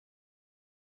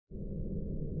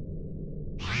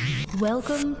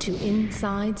Welcome to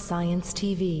Inside Science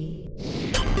TV.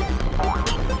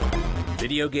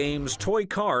 Video games, toy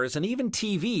cars, and even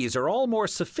TVs are all more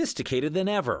sophisticated than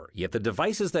ever, yet the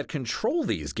devices that control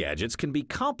these gadgets can be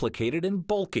complicated and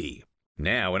bulky.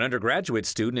 Now, an undergraduate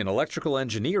student in electrical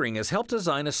engineering has helped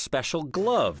design a special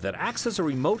glove that acts as a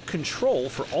remote control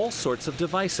for all sorts of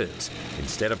devices.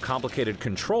 Instead of complicated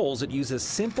controls, it uses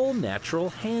simple, natural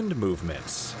hand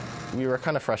movements. We were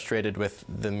kind of frustrated with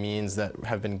the means that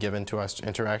have been given to us to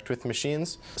interact with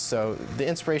machines. So the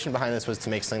inspiration behind this was to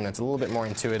make something that's a little bit more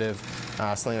intuitive,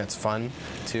 something that's fun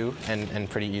too, and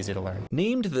pretty easy to learn.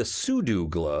 Named the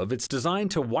SudoGlove, it's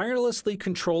designed to wirelessly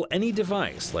control any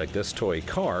device, like this toy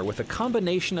car, with a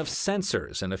combination of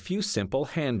sensors and a few simple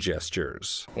hand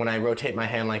gestures. When I rotate my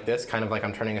hand like this, kind of like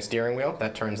I'm turning a steering wheel,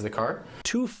 that turns the car.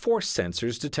 2 force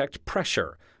sensors detect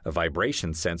pressure. A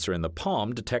vibration sensor in the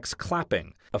palm detects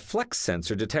clapping. A flex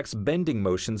sensor detects bending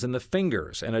motions in the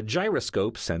fingers, and a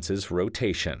gyroscope senses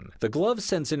rotation. The glove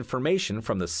sends information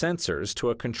from the sensors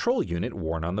to a control unit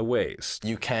worn on the waist.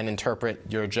 You can interpret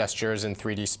your gestures in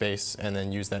 3D space and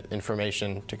then use that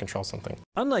information to control something.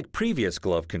 Unlike previous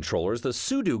glove controllers, the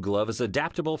SudoGlove is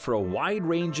adaptable for a wide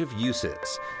range of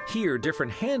uses. Here,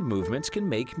 different hand movements can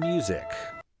make music.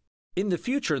 In the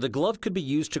future, the glove could be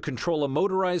used to control a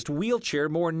motorized wheelchair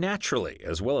more naturally,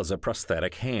 as well as a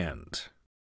prosthetic hand.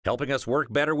 Helping us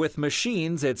work better with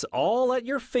machines, it's all at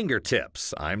your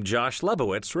fingertips. I'm Josh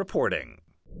Lebowitz reporting.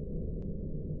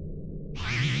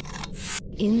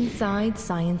 Inside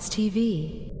Science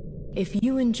TV. If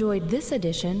you enjoyed this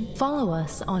edition, follow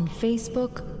us on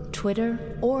Facebook,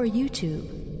 Twitter, or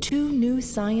YouTube. 2 new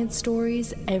science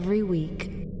stories every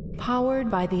week. Powered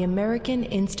by the American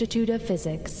Institute of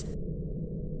Physics.